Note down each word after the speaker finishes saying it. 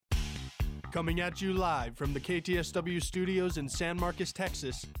Coming at you live from the KTSW studios in San Marcos,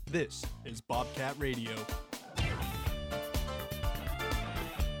 Texas, this is Bobcat Radio.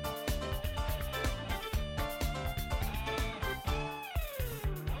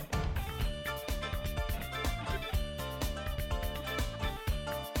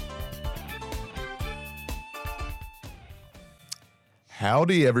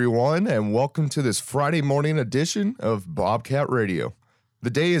 Howdy, everyone, and welcome to this Friday morning edition of Bobcat Radio. The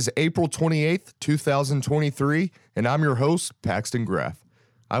day is April 28th, 2023, and I'm your host, Paxton Graf.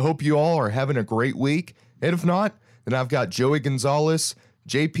 I hope you all are having a great week, and if not, then I've got Joey Gonzales,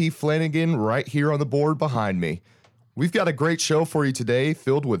 JP Flanagan right here on the board behind me. We've got a great show for you today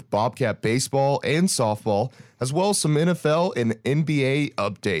filled with Bobcat Baseball and Softball, as well as some NFL and NBA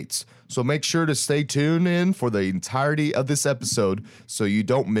updates. So make sure to stay tuned in for the entirety of this episode so you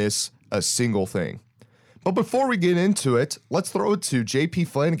don't miss a single thing. But before we get into it, let's throw it to JP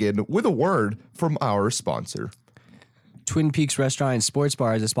Flanagan with a word from our sponsor. Twin Peaks Restaurant and Sports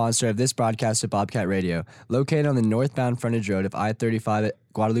Bar is a sponsor of this broadcast of Bobcat Radio. Located on the northbound frontage road of I-35 at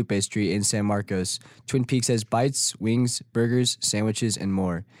Guadalupe Street in San Marcos, Twin Peaks has bites, wings, burgers, sandwiches, and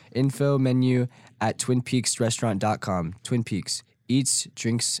more. Info menu at twinpeaksrestaurant.com. Twin Peaks, eats,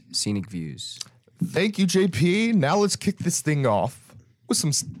 drinks, scenic views. Thank you, JP. Now let's kick this thing off with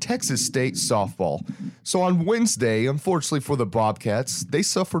some Texas State softball. So on Wednesday, unfortunately for the Bobcats, they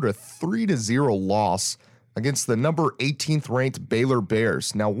suffered a 3-0 loss against the number 18th ranked Baylor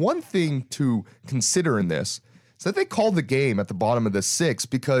Bears. Now, one thing to consider in this is that they called the game at the bottom of the sixth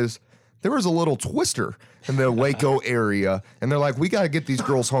because there was a little twister in the Waco area, and they're like, we got to get these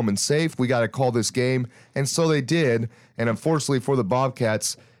girls home and safe. We got to call this game, and so they did, and unfortunately for the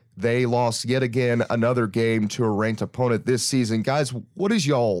Bobcats, they lost yet again another game to a ranked opponent this season. Guys, what does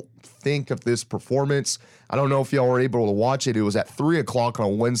y'all think of this performance? I don't know if y'all were able to watch it. It was at 3 o'clock on a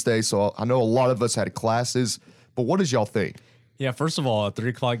Wednesday, so I know a lot of us had classes, but what does y'all think? Yeah, first of all, a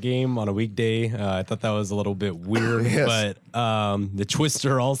 3 o'clock game on a weekday, I thought that was a little bit weird, Yes. But the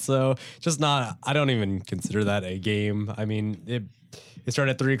twister also, just not, I don't even consider that a game. I mean, it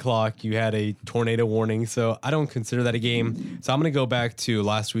started at 3 o'clock. You had a tornado warning, so I don't consider that a game. So I'm going to go back to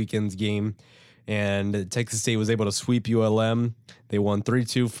last weekend's game, and Texas State was able to sweep ULM. They won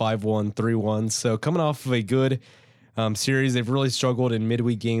 3-2, 5-1, 3-1. So coming off of a good series, they've really struggled in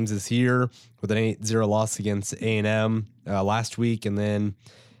midweek games this year with an 8-0 loss against A&M last week, and then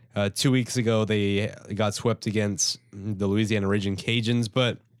 2 weeks ago they got swept against the Louisiana Raging Cajuns.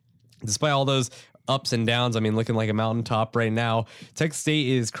 But despite all those ups and downs, I mean, looking like a mountaintop right now, Texas State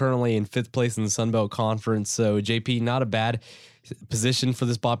is currently in 5th place in the Sun Belt Conference. So, JP, not a bad position for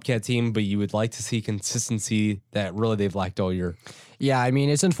this Bobcat team, but you would like to see consistency that really they've lacked all year. Yeah, I mean,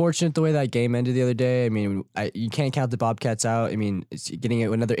 it's unfortunate the way that game ended the other day. I mean, you can't count the Bobcats out. I mean, getting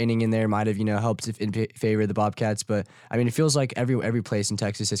another inning in there might have, helped in favor of the Bobcats. But, I mean, it feels like every place in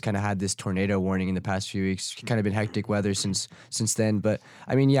Texas has kind of had this tornado warning in the past few weeks. Kind of been hectic weather since then. But,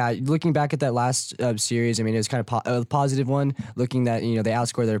 I mean, yeah, looking back at that last series, I mean, it was kind of a positive one, looking that, they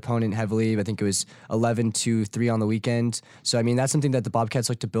outscored their opponent heavily. I think it was 11-3 on the weekend. So, I mean, that's something that the Bobcats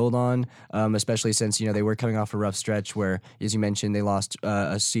like to build on, especially since, they were coming off a rough stretch where, as you mentioned, they lost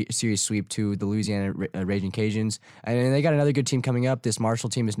a series sweep to the Louisiana Raging Cajuns. And they got another good team coming up. This Marshall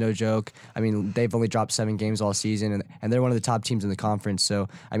team is no joke. I mean, they've only dropped 7 games all season, and they're one of the top teams in the conference. So,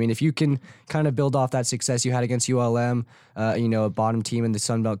 I mean, if you can kind of build off that success you had against ULM, a bottom team in the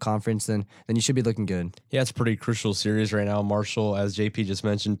Sun Belt Conference, then you should be looking good. Yeah, it's a pretty crucial series right now. Marshall, as JP just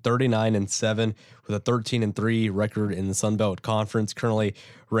mentioned, 39-7 with a 13-3 record in the Sun Belt Conference, currently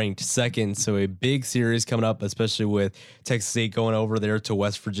ranked 2nd. So a big series coming up, especially with Texas State going over there to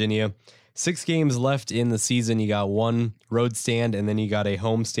West Virginia. 6 games left in the season. You got 1 road stand, and then you got a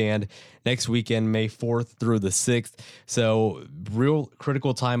home stand next weekend, May 4th through the 6th. So real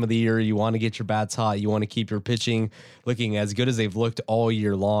critical time of the year. You want to get your bats hot. You want to keep your pitching looking as good as they've looked all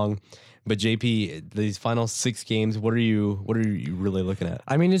year long. But JP, these final 6 games, what are you really looking at?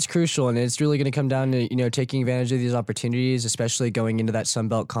 I mean, it's crucial, and it's really going to come down to taking advantage of these opportunities, especially going into that Sun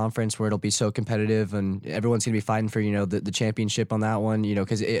Belt Conference where it'll be so competitive, and everyone's going to be fighting for the championship on that one.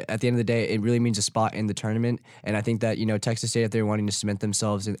 Because at the end of the day, it really means a spot in the tournament, and I think that Texas State, if they're wanting to cement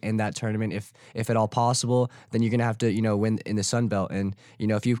themselves in that tournament, if at all possible, then you're going to have to win in the Sun Belt, and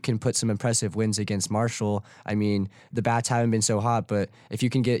if you can put some impressive wins against Marshall, I mean, the bats haven't been so hot, but if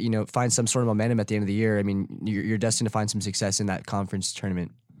you can get find some sort of momentum at the end of the year, I mean, you're destined to find some success in that conference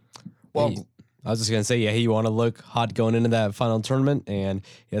tournament. Well, hey, I was just going to say, hey, you want to look hot going into that final tournament, and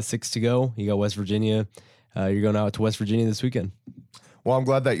you have 6 to go. You got West Virginia. You're going out to West Virginia this weekend. Well, I'm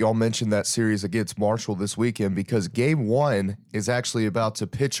glad that y'all mentioned that series against Marshall this weekend because Game 1 is actually about to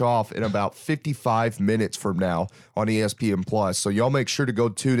pitch off in about 55 minutes from now on ESPN+. So y'all make sure to go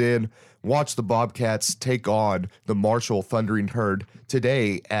tune in, watch the Bobcats take on the Marshall Thundering Herd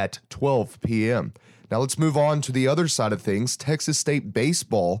today at 12 p.m. Now let's move on to the other side of things, Texas State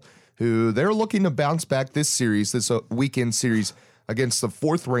Baseball, who they're looking to bounce back this weekend series against the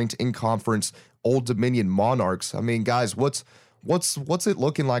 4th-ranked in-conference Old Dominion Monarchs. I mean, guys, what's it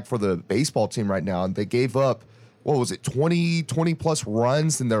looking like for the baseball team right now? And they gave up, 20 plus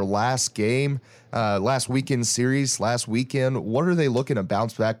runs in their last game, last weekend series, last weekend. What are they looking to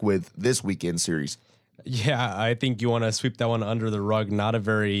bounce back with this weekend series? Yeah, I think you want to sweep that one under the rug. Not a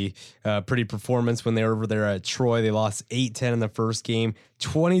very pretty performance when they were over there at Troy. They lost 8-10 in the first game,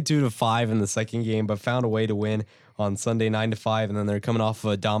 22-5 in the second game, but found a way to win on Sunday 9-5, and then they're coming off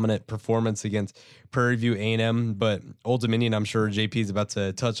of a dominant performance against Prairie View A&M. But Old Dominion, I'm sure JP is about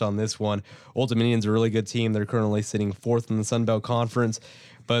to touch on this one. Old Dominion's a really good team. They're currently sitting 4th in the Sun Belt Conference,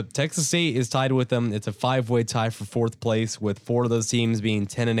 but Texas State is tied with them. It's a 5-way tie for 4th place, with 4 of those teams being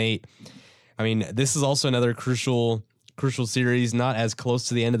 10-8. I mean, this is also another crucial series, not as close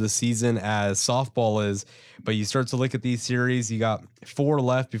to the end of the season as softball is, but you start to look at these series, you got 4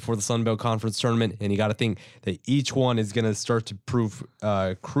 left before the Sun Belt Conference tournament, and you got to think that each one is going to start to prove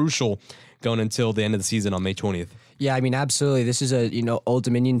crucial going until the end of the season on May 20th. Yeah, I mean, absolutely. This is a, Old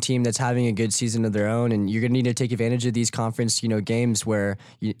Dominion team that's having a good season of their own, and you're going to need to take advantage of these conference, games where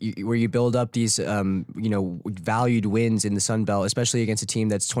you build up these, valued wins in the Sun Belt, especially against a team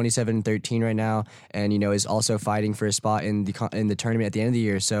that's 27-13 right now, and is also fighting for a spot in the tournament at the end of the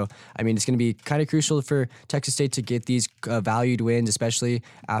year. So, I mean, it's going to be kind of crucial for Texas State to get these valued wins, especially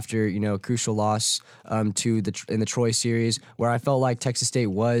after a crucial loss in the Troy series, where I felt like Texas State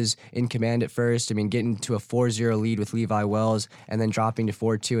was in command at first. I mean, getting to a 4-0 lead with Levi Wells and then dropping to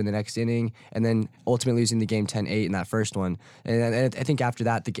 4-2 in the next inning and then ultimately losing the game 10-8 in that first one. And I think after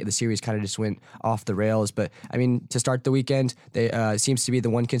that, the series kind of just went off the rails. But, I mean, to start the weekend, they seems to be the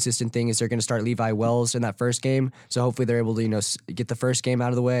one consistent thing is they're going to start Levi Wells in that first game. So hopefully they're able to, get the first game out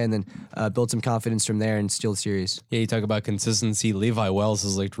of the way and then build some confidence from there and steal the series. Yeah, you talk about consistency. Levi Wells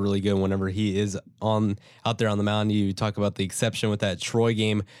has looked really good whenever he is out there on the mound. You talk about the exception with that Troy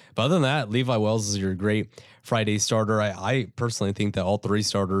game. But other than that, Levi Wells is your great Friday starter. I personally think that all 3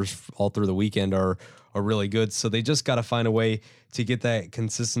 starters all through the weekend are really good. So they just got to find a way to get that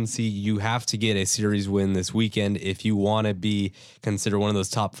consistency. You have to get a series win this weekend if you want to be considered one of those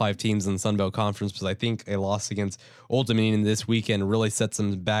top 5 teams in the Sun Belt Conference, because I think a loss against Old Dominion this weekend really sets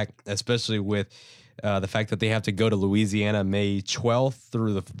them back, especially with the fact that they have to go to Louisiana May 12th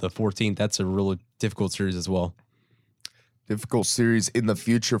through the 14th. That's a really difficult series as well. Difficult series in the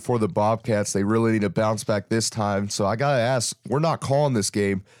future for the Bobcats. They really need to bounce back this time. So I got to ask, we're not calling this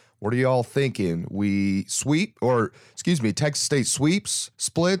game. What are y'all thinking? We sweep, or Texas State sweeps,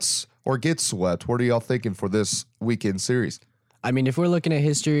 splits, or gets swept? What are y'all thinking for this weekend series? I mean, if we're looking at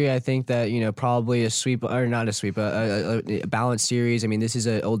history, I think that, probably a sweep, or not a sweep, a balanced series. I mean, this is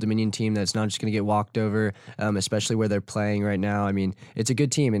an Old Dominion team that's not just going to get walked over, especially where they're playing right now. I mean, it's a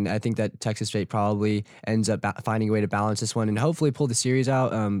good team, and I think that Texas State probably ends up finding a way to balance this one and hopefully pull the series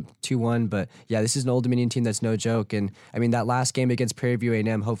out 2-1. But, yeah, this is an Old Dominion team that's no joke. And, I mean, that last game against Prairie View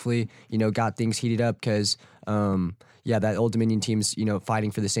A&M hopefully, got things heated up because that Old Dominion team's,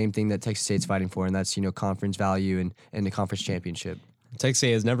 fighting for the same thing that Texas State's fighting for, and that's, conference value and the conference championship. Texas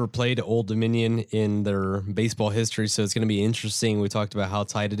State has never played Old Dominion in their baseball history, so it's going to be interesting. We talked about how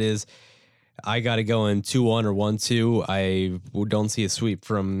tight it is. I got to go in 2-1 or 1-2. I don't see a sweep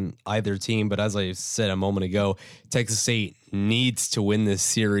from either team, but as I said a moment ago, Texas State needs to win this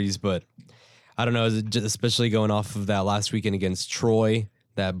series, but I don't know, especially going off of that last weekend against Troy,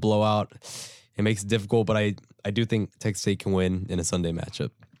 that blowout, it makes it difficult, but I do think Texas State can win in a Sunday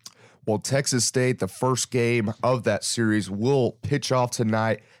matchup. Well, Texas State, the first game of that series, will pitch off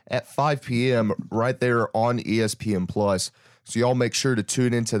tonight at 5 p.m. right there on ESPN+. So y'all make sure to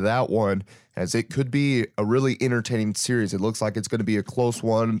tune into that one, as it could be a really entertaining series. It looks like it's going to be a close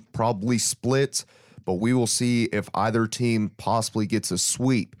one, probably split, but we will see if either team possibly gets a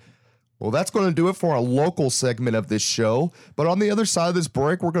sweep. Well, that's going to do it for our local segment of this show. But on the other side of this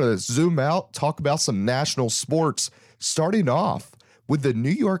break, we're going to zoom out, talk about some national sports, starting off with the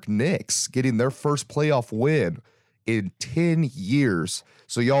New York Knicks getting their first playoff win in 10 years.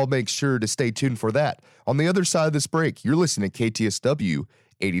 So y'all make sure to stay tuned for that. On the other side of this break, you're listening to KTSW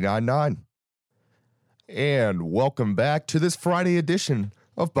 89.9. And welcome back to this Friday edition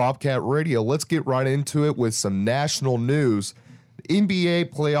of Bobcat Radio. Let's get right into it with some national news.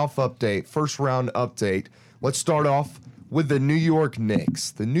 NBA playoff update, first round update. Let's start off with the New York Knicks.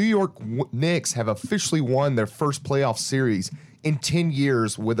 The New York Knicks have officially won their first playoff series in 10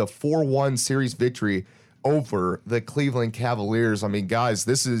 years with a 4-1 series victory over the Cleveland Cavaliers. I mean, guys,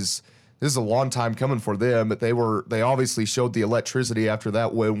 this is a long time coming for them, but they obviously showed the electricity after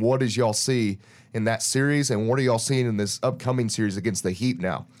that win. What did y'all see in that series, and what are y'all seeing in this upcoming series against the Heat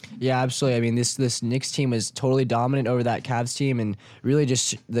now? Yeah, absolutely. I mean, this Knicks team was totally dominant over that Cavs team, and really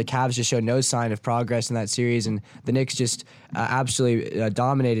just the Cavs just showed no sign of progress in that series, and the Knicks just absolutely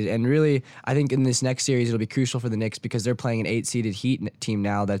dominated. And really, I think in this next series, it'll be crucial for the Knicks because they're playing an 8-seeded Heat team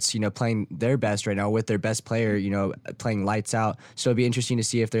now that's, playing their best right now with their best player, playing lights out. So it'll be interesting to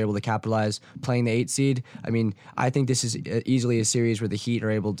see if they're able to capitalize playing the 8 seed. I mean, I think this is easily a series where the Heat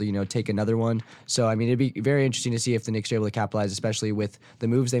are able to, take another one. So, I mean, it'd be very interesting to see if the Knicks are able to capitalize, especially with the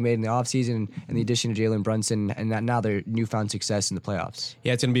moves they made in the offseason and the addition of Jalen Brunson and now their newfound success in the playoffs.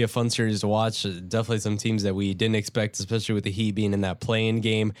 Yeah, it's going to be a fun series to watch. Definitely some teams that we didn't expect, especially with the Heat being in that play-in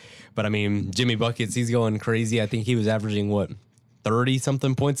game. But, I mean, Jimmy Buckets, he's going crazy. I think he was averaging,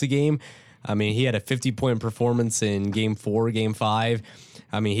 30-something points a game? I mean, he had a 50-point performance in Game 4, Game 5.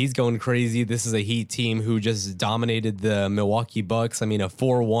 I mean, he's going crazy. This is a Heat team who just dominated the Milwaukee Bucks. I mean, a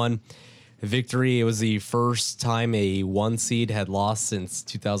 4-1 victory. It was the first time a 1 seed had lost since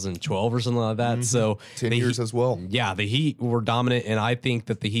 2012 or something like that. Mm-hmm. So 10 years as well. Yeah, the Heat were dominant, and I think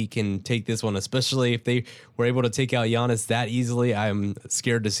that the Heat can take this one, especially if they were able to take out Giannis that easily. I'm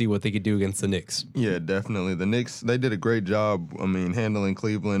scared to see what they could do against the Knicks. Yeah, definitely. The Knicks, they did a great job, handling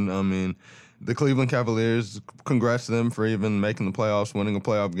Cleveland. The Cleveland Cavaliers, congrats to them for even making the playoffs, winning a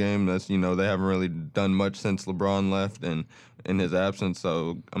playoff game. That's, they haven't really done much since LeBron left and in his absence.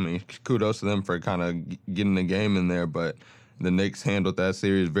 So, kudos to them for kind of getting the game in there. But the Knicks handled that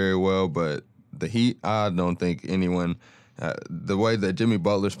series very well. But the Heat, I don't think anyone the way that Jimmy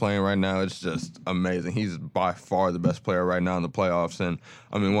Butler's playing right now, it's just amazing. He's by far the best player right now in the playoffs. And,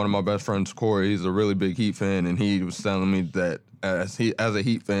 one of my best friends, Corey, he's a really big Heat fan, and he was telling me that as a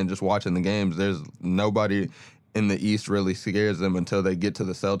Heat fan, just watching the games, there's nobody in the East really scares them until they get to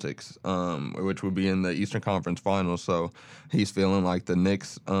the Celtics, which would be in the Eastern Conference Finals. So he's feeling like the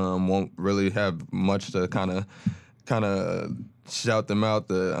Knicks won't really have much to kind of shout them out.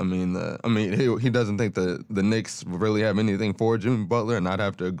 He doesn't think the Knicks really have anything for Jimmy Butler, and I'd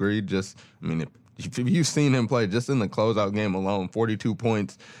have to agree. If you've seen him play just in the closeout game alone, 42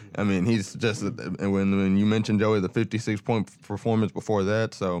 points. He's just, when you mentioned, Joey, the 56-point performance before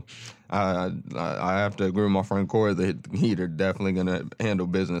that. So I have to agree with my friend Corey. The Heat are definitely going to handle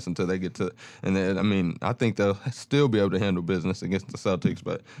business until they get to, and then, I think they'll still be able to handle business against the Celtics,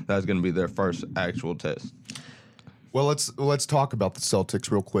 but that's going to be their first actual test. Well, let's talk about the Celtics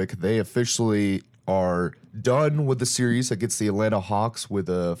real quick. They officially are done with the series against the Atlanta Hawks with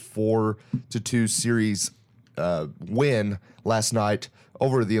a 4-2 series win last night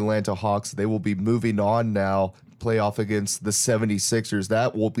over the Atlanta Hawks. They will be moving on now, playoff against the 76ers.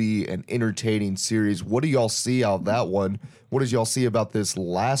 That will be an entertaining series. What do y'all see out of that one? What did y'all see about this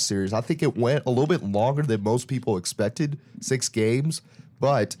last series? I think it went a little bit longer than most people expected, 6 games,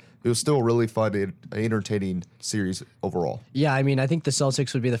 but it was still a really fun and entertaining series overall. Yeah, I think the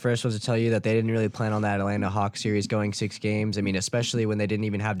Celtics would be the first ones to tell you that they didn't really plan on that Atlanta Hawks series going 6 games. Especially when they didn't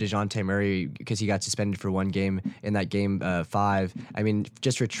even have DeJounte Murray because he got suspended for 1 game in that game 5.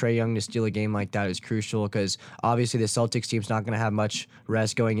 Just for Trae Young to steal a game like that is crucial because obviously the Celtics team's not going to have much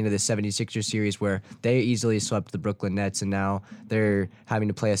rest going into the 76ers series where they easily swept the Brooklyn Nets, and now they're having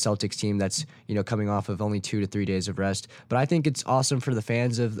to play a Celtics team that's, coming off of only 2 to 3 days of rest. But I think it's awesome for the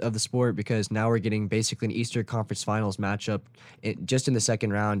fans of the sport because now we're getting basically an Eastern Conference Finals matchup just in the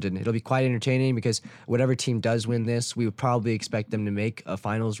second round, and it'll be quite entertaining because whatever team does win this, we would probably expect them to make a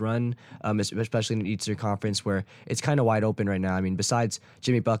finals run, especially in the Eastern Conference where it's kind of wide open right now. Besides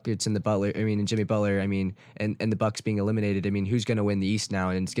Jimmy Buckets and Jimmy Butler, and the Bucks being eliminated, who's going to win the East now?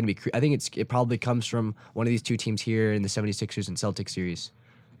 And it's going to be, I think it probably comes from one of these 2 teams here in the 76ers and Celtics series.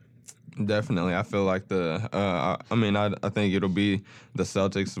 Definitely. I feel like I think it'll be the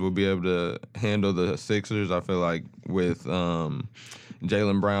Celtics will be able to handle the Sixers. I feel like with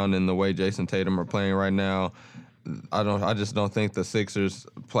Jaylen Brown and the way Jason Tatum are playing right now, I just don't think the Sixers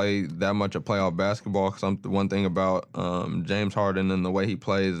play that much of playoff basketball. Because one thing about James Harden and the way he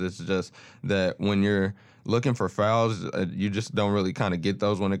plays is just that when you're looking for fouls, you just don't really kind of get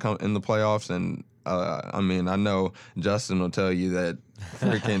those when it comes in the playoffs. And I know Justin will tell you that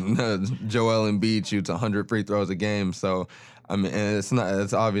freaking Joel Embiid shoots 100 free throws a game. So, and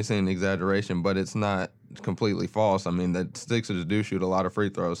it's obviously an exaggeration, but it's not completely false. The Sixers do shoot a lot of free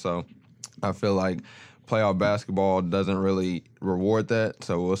throws. So I feel like playoff basketball doesn't really reward that.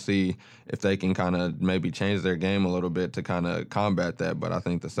 So we'll see if they can kind of maybe change their game a little bit to kind of combat that. But I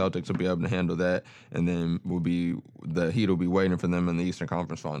think the Celtics will be able to handle that, and then the Heat will be waiting for them in the Eastern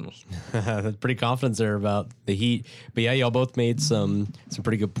Conference Finals. Pretty confident there about the Heat. But yeah, y'all both made some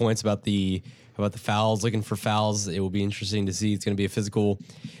pretty good points about the fouls, looking for fouls. It will be interesting to see. It's going to be a physical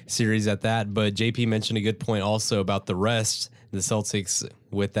series at that. But JP mentioned a good point also about the rest, the Celtics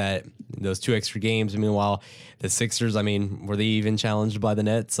with those 2 extra games. Meanwhile, the Sixers, were they even challenged by the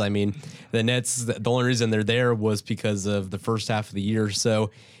Nets? The Nets, the only reason they're there was because of the first half of the year.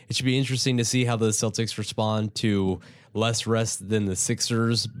 So it should be interesting to see how the Celtics respond to less rest than the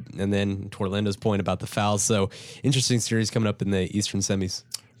Sixers. And then to Orlando's point about the fouls. So interesting series coming up in the Eastern semis.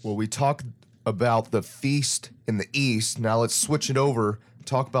 Well, we talked about the feast in the East. Now let's switch it over,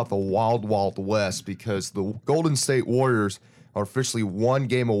 talk about the Wild Wild West, because the Golden State Warriors are officially 1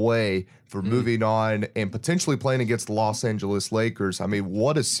 game away from moving on and potentially playing against the Los Angeles Lakers.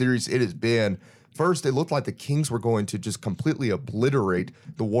 What a series it has been. First, it looked like the Kings were going to just completely obliterate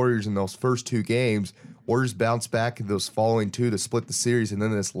the Warriors in those first 2 games. Warriors bounced back in those following 2 to split the series, and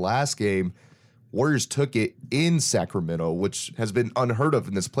then this last game, Warriors took it in Sacramento, which has been unheard of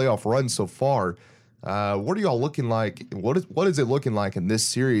in this playoff run so far. What are y'all looking like? What is it looking like in this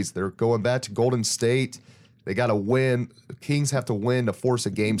series? They're going back to Golden State. They got to win. The Kings have to win to force a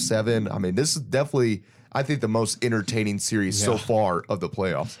Game 7. This is definitely, I think, the most entertaining series so far of the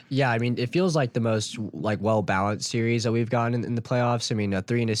playoffs. Yeah, it feels like the most well-balanced series that we've gotten in the playoffs. A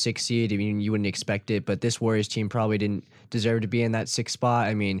 3 and a 6 seed, you wouldn't expect it, but this Warriors team probably didn't deserve to be in that 6th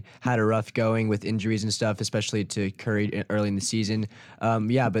spot. Had a rough going with injuries and stuff, especially to Curry early in the season.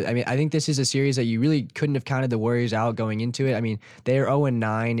 But I think this is a series that you really couldn't have counted the Warriors out going into it. They're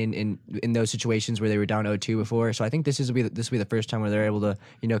 0-9 in those situations where they were down 0-2 before. So I think this will be the first time where they're able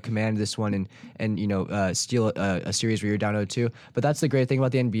to command this one and steal a series where you're down 0-2. But that's the great thing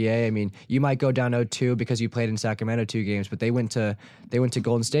about the NBA. You might go down 0-2 because you played in Sacramento 2 games, but they went to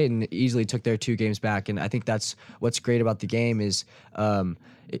Golden State and easily took their 2 games back. And I think that's what's great about the game is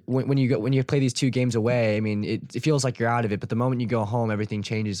when you play these 2 games away, it feels like you're out of it. But the moment you go home, everything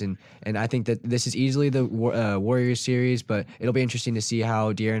changes. And I think that this is easily the Warriors series, but it'll be interesting to see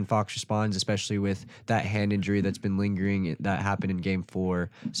how De'Aaron Fox responds, especially with that hand injury that's been lingering that happened in Game 4.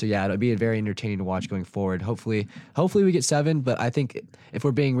 So yeah, it'll be very entertaining to watch going forward. Hopefully we get 7, but I think if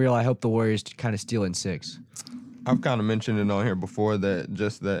we're being real, I hope the Warriors kind of steal in 6. I've kind of mentioned it on here before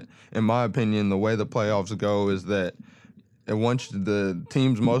that in my opinion, the way the playoffs go is that once the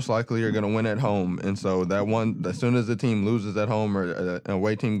teams most likely are going to win at home, and so as soon as the team loses at home or an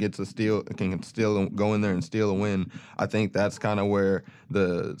away team gets a steal, can still go in there and steal a win. I think that's kind of where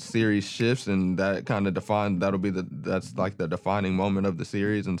the series shifts, and that kind of that's like the defining moment of the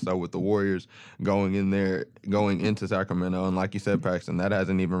series. And so with the Warriors going into Sacramento, and like you said, Paxton, that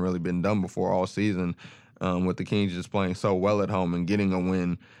hasn't even really been done before all season. With the Kings just playing so well at home and getting a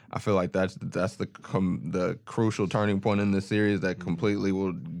win, I feel like that's the crucial turning point in this series that completely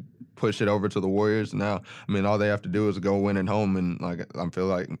will push it over to the Warriors. Now, all they have to do is go win at home, and I feel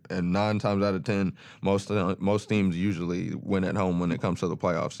like 9 times out of 10, most teams usually win at home when it comes to the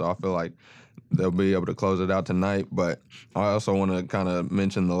playoffs. So I feel like they'll be able to close it out tonight. But I also want to kind of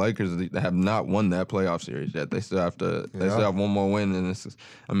mention the Lakers. They have not won that playoff series yet. They still have to. They still have one more win,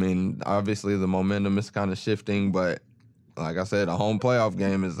 and obviously the momentum is kind of shifting. But like I said, a home playoff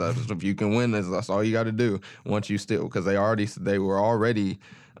game is if you can win, that's all you got to do. Once you still, because they were already.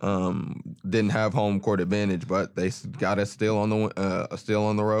 Didn't have home court advantage, but they got us still on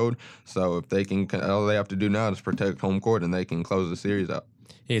the road. So if they can, all they have to do now is protect home court, and they can close the series out.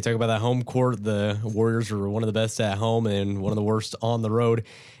 Yeah, you talk about that home court. The Warriors were one of the best at home and one of the worst on the road,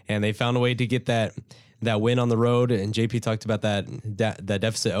 and they found a way to get that win on the road. And JP talked about that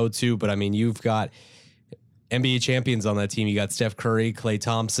deficit 0-2, but you've got NBA champions on that team. You got Steph Curry, Klay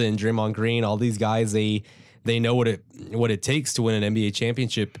Thompson, Draymond Green, all these guys. They know what it takes to win an NBA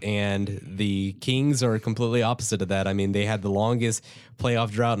championship, and the Kings are completely opposite of that. They had the longest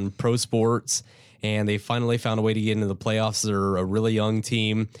playoff drought in pro sports, and they finally found a way to get into the playoffs. They're a really young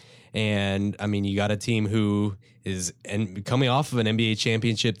team, and you got a team who is coming off of an NBA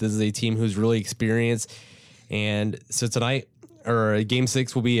championship. This is a team who's really experienced, and so tonight or Game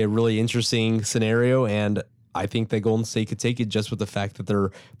 6 will be a really interesting scenario, and I think that Golden State could take it just with the fact that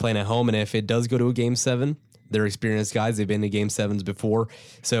they're playing at home, and if it does go to a Game 7. They're experienced guys. They've been to Game 7s before.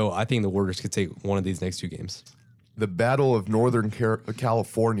 So I think the Warriors could take one of these next 2 games. The Battle of Northern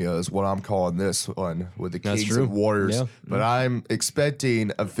California is what I'm calling this one with the That's Kings true. and Warriors. Yeah. But I'm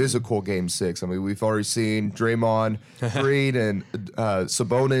expecting a physical Game 6. I mean, we've already seen Draymond Green and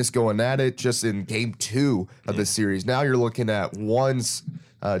Sabonis going at it just in Game 2 of the series. Now you're looking at one's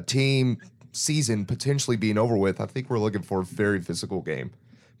team season potentially being over with. I think we're looking for a very physical game.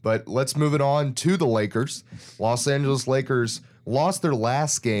 But let's move it on to the Lakers. Los Angeles Lakers lost their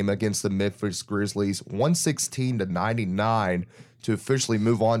last game against the Memphis Grizzlies 116-99 to officially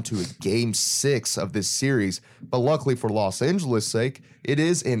move on to a Game 6 of this series. But luckily for Los Angeles' sake, it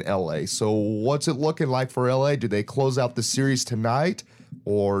is in LA. So what's it looking like for LA? Do they close out the series tonight,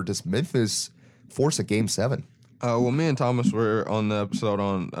 or does Memphis force a Game 7? Well, me and Thomas were on the episode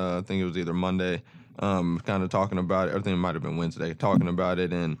on, I think it was either Monday, kind of talking about it. I think it might have been Wednesday, talking about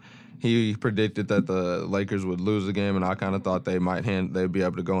it, and he predicted that the Lakers would lose the game, and I kind of thought they'd be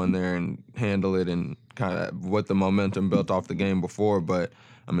able to go in there and handle it, and kind of with the momentum built off the game before. But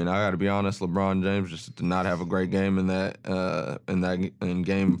I mean, I got to be honest, LeBron James just did not have a great game in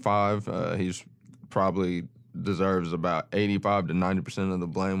Game 5. He's probably deserves about 85 to 90% of the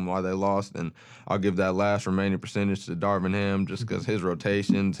blame why they lost, and I'll give that last remaining percentage to Darvin Ham just because his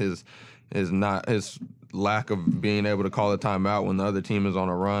rotations, his lack of being able to call a timeout when the other team is on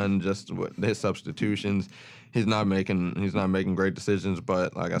a run, just with his substitutions, he's not making great decisions.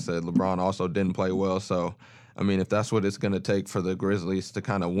 But like I said, LeBron also didn't play well, so I mean, if that's what it's going to take for the Grizzlies to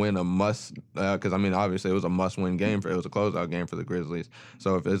kind of win because I mean, obviously it was a must-win game. It was a closeout game for the Grizzlies.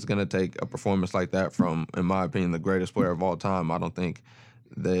 So if it's going to take a performance like that from, in my opinion, the greatest player of all time, I don't think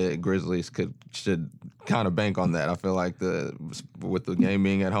the Grizzlies should kind of bank on that. I feel like with the game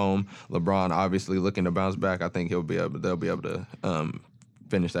being at home, LeBron obviously looking to bounce back. I think they'll be able to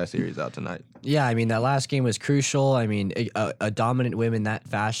finish that series out tonight. Yeah, I mean, that last game was crucial. I mean, a dominant win in that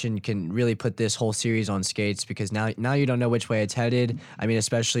fashion can really put this whole series on skates, because now you don't know which way it's headed. I mean,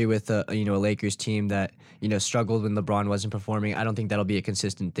 especially with a Lakers team that struggled when LeBron wasn't performing. I don't think that'll be a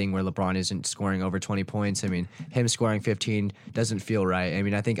consistent thing where LeBron isn't scoring over 20 points. I mean, him scoring 15 doesn't feel right. I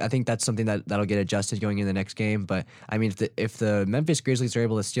mean, I think that's something that'll get adjusted going in the next game. But I mean, if the Memphis Grizzlies are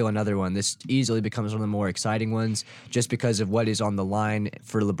able to steal another one, this easily becomes one of the more exciting ones, just because of what is on the line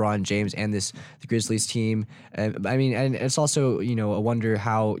for LeBron James and the Grizzlies team. I mean, and it's also a wonder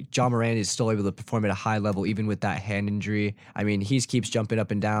how Ja Morant is still able to perform at a high level even with that hand injury. I mean, he keeps jumping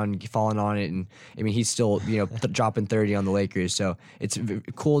up and down, falling on it, and I mean, he's still dropping 30 on the Lakers. So it's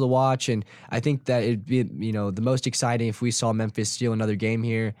cool to watch, and I think that it'd be the most exciting if we saw Memphis steal another game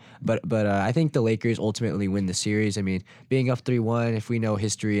here. But I think the Lakers ultimately win the series. I mean, being up 3-1, if we know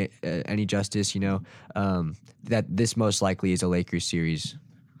history any justice, that this most likely is a Lakers series.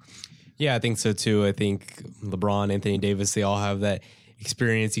 Yeah, I think so too. I think LeBron, Anthony Davis, they all have that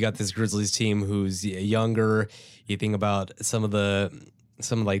experience. You got this Grizzlies team who's younger. You think about some of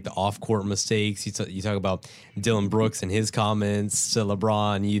like the off-court mistakes. You talk about Dylan Brooks and his comments to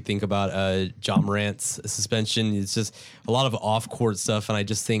LeBron. You think about Ja Morant's suspension. It's just a lot of off-court stuff, and I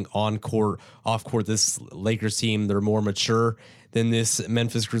just think on-court, off-court, this Lakers team, they're more mature than this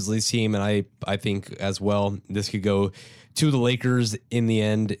Memphis Grizzlies team, and I think as well this could go to the Lakers in the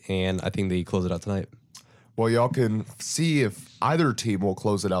end, and I think they close it out tonight. Well, y'all can see if either team will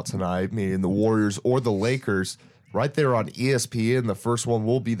close it out tonight, meaning the Warriors or the Lakers, right there on ESPN. The first one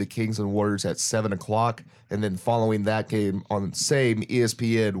will be the Kings and Warriors at 7 o'clock, and then following that game on the same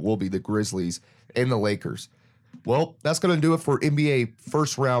ESPN will be the Grizzlies and the Lakers. Well, that's going to do it for NBA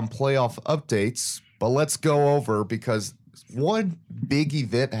first-round playoff updates, but let's go over, because one big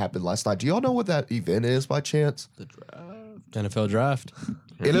event happened last night. Do y'all know what that event is by chance? The draft. NFL draft.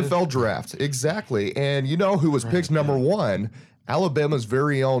 NFL draft, exactly. And you know who was picked number one? Alabama's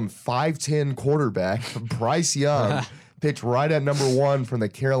very own 5'10 quarterback, Bryce Young, picked right at number one from the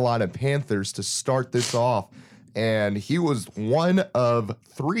Carolina Panthers to start this off. And he was one of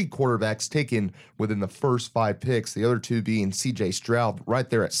 3 quarterbacks taken within the first 5 picks, the other 2 being C.J. Stroud right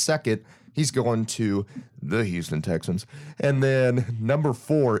there at second. He's going to the Houston Texans. And then number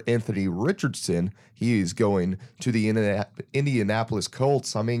 4, Anthony Richardson, he's going to the Indianapolis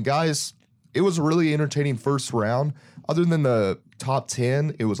Colts. I mean, guys, it was a really entertaining first round. Other than the top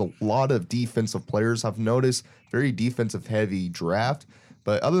 10, it was a lot of defensive players. I've noticed very defensive heavy draft.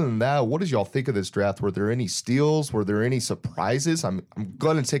 But other than that, what did y'all think of this draft? Were there any steals? Were there any surprises? I'm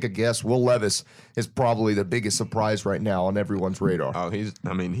going to take a guess. Will Levis is probably the biggest surprise right now on everyone's radar. Oh,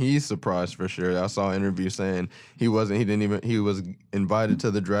 he's surprised for sure. I saw an interview saying he was invited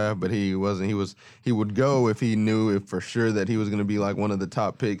to the draft, but he would go if he knew for sure that he was going to be like one of the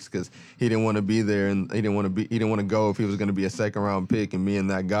top picks, because he didn't want to be there, and he didn't want to go if he was going to be a second round pick and being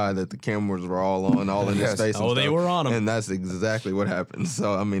that guy that the cameras were all in his face. Oh, they were on him. And that's exactly what happened.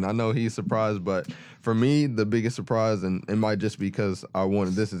 So, I mean, I know he's surprised, but for me, the biggest surprise, and it might just be because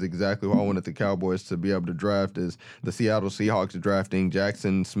this is exactly what I wanted the Cowboys to be able to draft, is the Seattle Seahawks drafting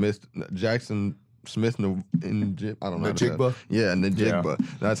Jackson Smith. I don't know. Najigba? Yeah, Najigba. Yeah.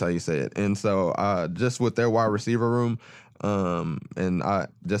 That's how you say it. And so just with their wide receiver room, and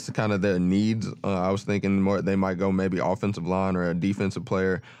just kind of their needs, I was thinking more they might go maybe offensive line or a defensive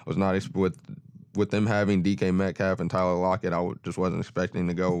player. I was not with them having DK Metcalf and Tyler Lockett. I just wasn't expecting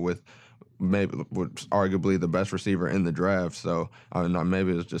to go with arguably the best receiver in the draft. So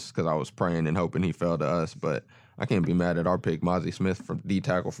maybe it was just because I was praying and hoping he fell to us, but I can't be mad at our pick. Mozzie Smith from D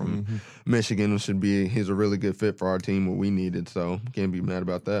tackle from Michigan he's a really good fit for our team, what we needed. So can't be mad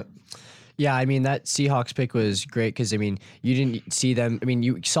about that. Yeah, I mean, that Seahawks pick was great because, I mean, you didn't see them. I mean,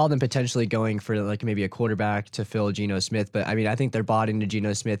 you saw them potentially going for like maybe a quarterback to fill Geno Smith. But, I mean, I think they're bought into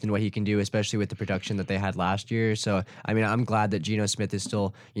Geno Smith and what he can do, especially with the production that they had last year. So, I mean, I'm glad that Geno Smith is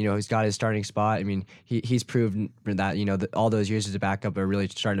still, he's got his starting spot. I mean, he's proven that, all those years as a backup are really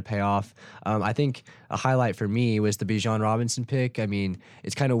starting to pay off. I think a highlight for me was the Bijan Robinson pick. I mean,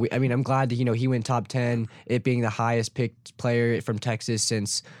 it's kind of, I'm glad that, he went top 10, it being the highest picked player from Texas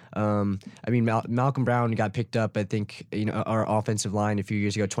since, Malcolm Brown got picked up, I think, our offensive line a few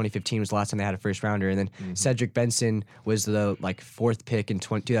years ago. 2015 was the last time they had a first rounder. And then Cedric Benson was the fourth pick in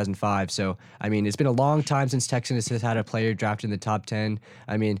 2005. So, I mean, it's been a long time since Texas has had a player drafted in the top 10.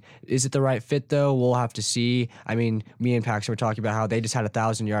 I mean, is it the right fit though? We'll have to see. I mean, me and Paxton were talking about how they just had a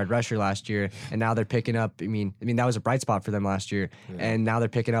 1,000-yard rusher last year, and now they're picking up, I mean, that was a bright spot for them last year. Yeah. And now they're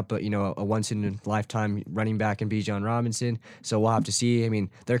picking up, a once-in-a-lifetime running back in Bijan Robinson. So we'll have to see. I mean,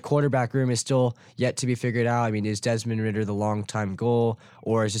 their quarterback room is still yet to be figured out. I mean, is Desmond Ridder the long-time goal,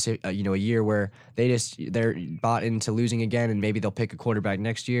 or is this a year where they're bought into losing again, and maybe they'll pick a quarterback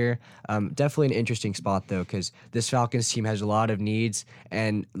next year? Definitely an interesting spot though, because this Falcons team has a lot of needs,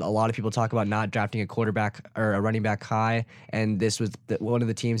 and a lot of people talk about not drafting a quarterback or a running back high, and this was one of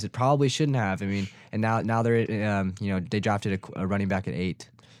the teams that probably shouldn't have. I mean, and now they're they drafted a running back at 8.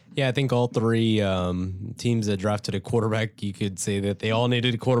 Yeah, I think all three teams that drafted a quarterback, you could say that they all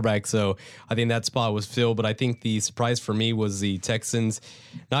needed a quarterback. So I think that spot was filled. But I think the surprise for me was the Texans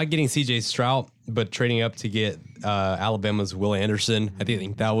not getting C.J. Stroud, but trading up to get Alabama's Will Anderson. I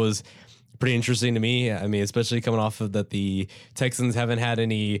think that was pretty interesting to me. I mean, especially coming off of that, the Texans haven't had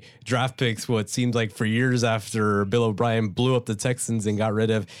any draft picks, what seems like for years after Bill O'Brien blew up the Texans and got rid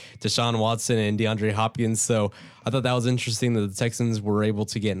of Deshaun Watson and DeAndre Hopkins. So I thought that was interesting that the Texans were able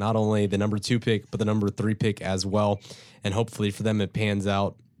to get not only the number 2 pick, but the number 3 pick as well. And hopefully for them, it pans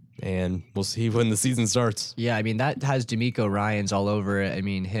out. And we'll see when the season starts. Yeah, I mean, that has DeMeco Ryans all over it. I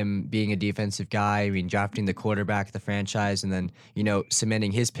mean, him being a defensive guy, I mean, drafting the quarterback of the franchise, and then,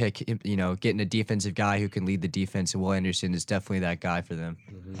 cementing his pick, getting a defensive guy who can lead the defense. And Will Anderson is definitely that guy for them.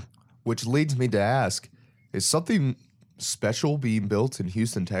 Mm-hmm. Which leads me to ask, is something special being built in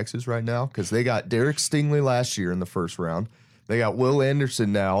Houston, Texas right now? Because they got Derek Stingley last year in the first round. They got Will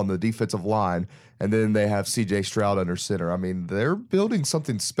Anderson now on the defensive line, and then they have C.J. Stroud under center. I mean, they're building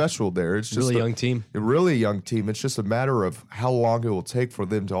something special there. It's just a young team. A really young team. It's just a matter of how long it will take for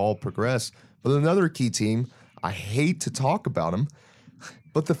them to all progress. But another key team, I hate to talk about them,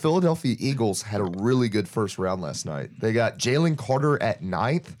 but the Philadelphia Eagles had a really good first round last night. They got Jalen Carter at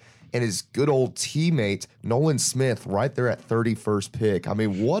 9th and his good old teammate, Nolan Smith, right there at 31st pick. I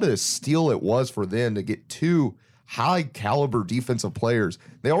mean, what a steal it was for them to get 2 high caliber defensive players.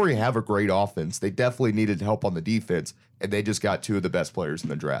 They already have a great offense. They definitely needed help on the defense, and they just got 2 of the best players in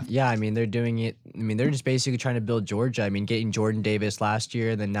the draft. Yeah, I mean, they're doing it. I mean, they're just basically trying to build Georgia. I mean, getting Jordan Davis last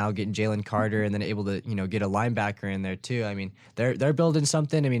year, then now getting Jalen Carter, and then able to, get a linebacker in there too. I mean, they're building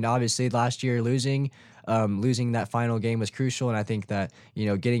something. I mean, obviously last year losing that final game was crucial, and I think that,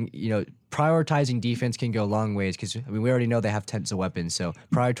 prioritizing defense can go a long ways, because we already know they have tons of weapons. So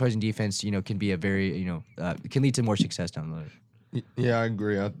prioritizing defense, can be a very, can lead to more success down the road. Yeah, I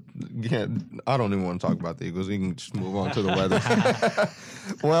agree. I don't even want to talk about the Eagles. We can just move on to the weather.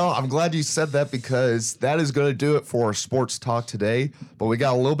 Well, I'm glad you said that, because that is going to do it for our sports talk today. But we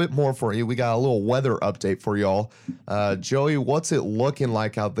got a little bit more for you. We got a little weather update for y'all. Joey, what's it looking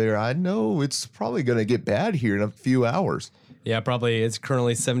like out there? I know it's probably going to get bad here in a few hours. Yeah, probably. It's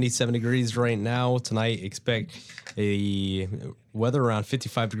currently 77 degrees right now. Tonight, expect a weather around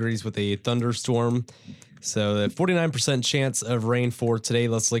 55 degrees with a thunderstorm. So the 49% chance of rain for today.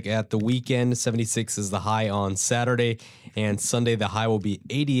 Let's look at the weekend. 76 is the high on Saturday, and Sunday the high will be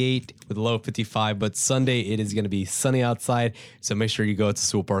 88 with a low of 55. But Sunday it is going to be sunny outside, so make sure you go to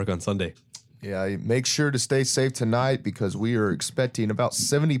Sewell Park on Sunday. Yeah, make sure to stay safe tonight because we are expecting about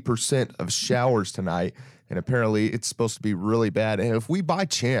 70% of showers tonight, and apparently it's supposed to be really bad. And if we by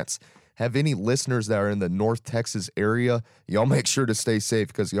chance have any listeners that are in the North Texas area, y'all make sure to stay safe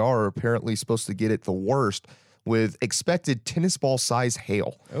because y'all are apparently supposed to get it the worst with expected tennis ball size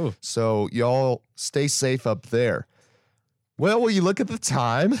hail. Oh. So y'all stay safe up there. Well, when you look at the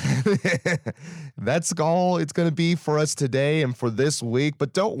time, that's all it's going to be for us today and for this week.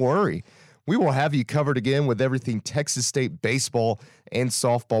 But don't worry, we will have you covered again with everything Texas State baseball and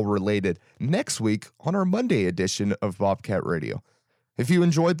softball related next week on our Monday edition of Bobcat Radio. If you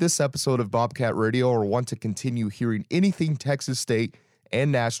enjoyed this episode of Bobcat Radio or want to continue hearing anything Texas State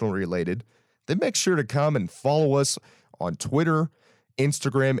and national related, then make sure to come and follow us on Twitter,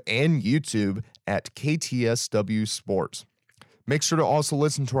 Instagram, and YouTube at KTSW Sports. Make sure to also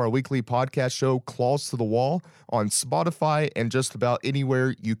listen to our weekly podcast show, Claws to the Wall, on Spotify and just about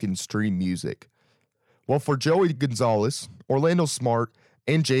anywhere you can stream music. Well, for Joey Gonzales, Orlando Smart,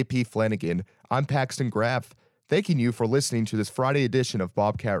 and JP Flanagan, I'm Paxton Graf, thanking you for listening to this Friday edition of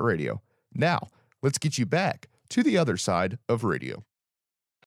Bobcat Radio. Now, let's get you back to the other side of radio.